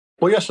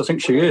Well, yes, I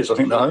think she is. I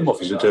think the Home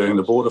Office are doing,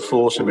 the Border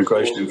Force,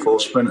 Immigration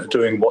Enforcement are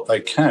doing what they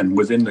can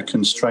within the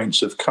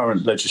constraints of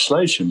current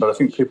legislation. But I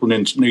think people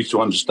need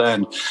to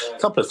understand a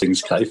couple of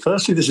things, Kay.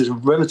 Firstly, this is a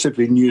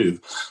relatively new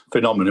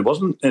phenomenon. It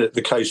wasn't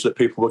the case that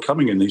people were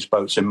coming in these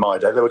boats in my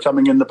day. They were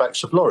coming in the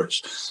backs of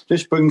lorries.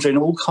 This brings in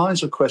all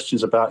kinds of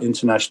questions about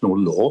international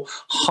law,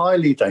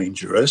 highly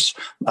dangerous,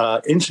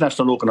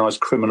 international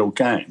organised criminal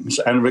gangs,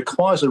 and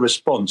requires a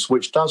response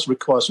which does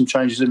require some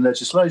changes in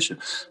legislation.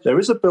 There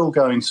is a bill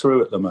going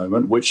through at the moment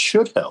which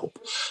should help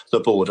the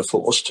Border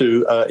Force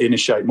to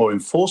initiate more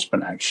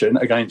enforcement action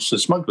against the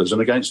smugglers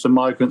and against the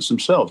migrants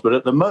themselves. But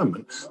at the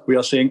moment, we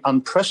are seeing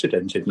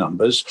unprecedented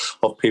numbers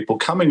of people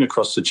coming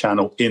across the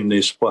channel in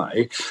this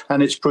way,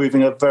 and it's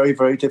proving a very,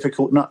 very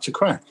difficult nut to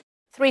crack.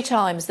 3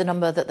 times the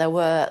number that there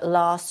were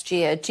last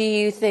year. Do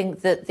you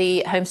think that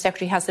the Home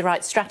Secretary has the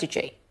right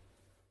strategy?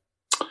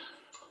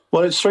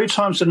 Well, it's 3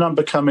 times the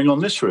number coming on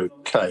this route,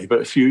 Kay. But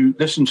if you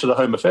listen to the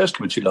Home Affairs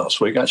Committee last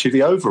week, actually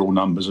the overall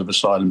numbers of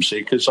asylum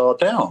seekers are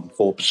down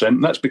 4%.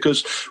 And that's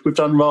because we've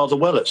done rather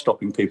well at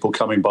stopping people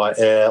coming by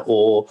air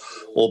or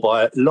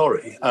by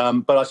lorry.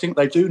 But I think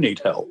they do need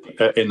help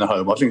in the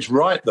home. I think it's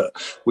right that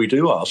we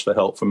do ask for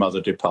help from other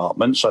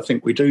departments. I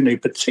think we do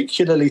need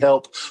particularly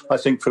help, I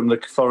think, from the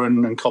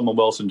Foreign and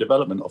Commonwealth and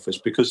Development Office,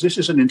 because this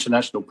is an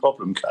international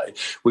problem, Kay.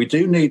 We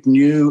do need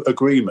new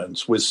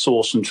agreements with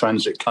source and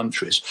transit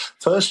countries.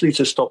 Firstly,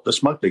 to stop the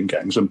smuggling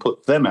gangs and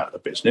put them out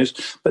of business,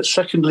 but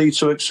secondly,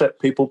 to accept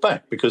people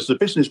back, because the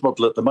business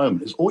model at the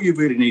moment is all you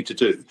really need to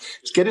do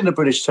is get in the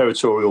British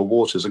territorial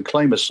waters and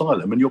claim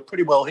asylum, and you're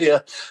pretty well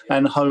here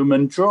and home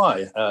and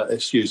dry,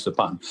 excuse the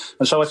pun.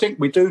 And so I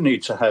think we do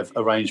need to have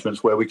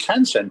arrangements where we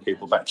can send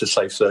people back to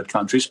safe third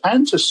countries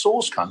and to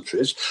source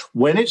countries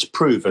when it's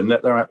proven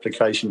that their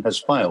application has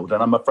failed.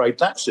 And I'm afraid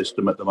that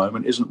system at the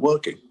moment isn't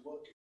working.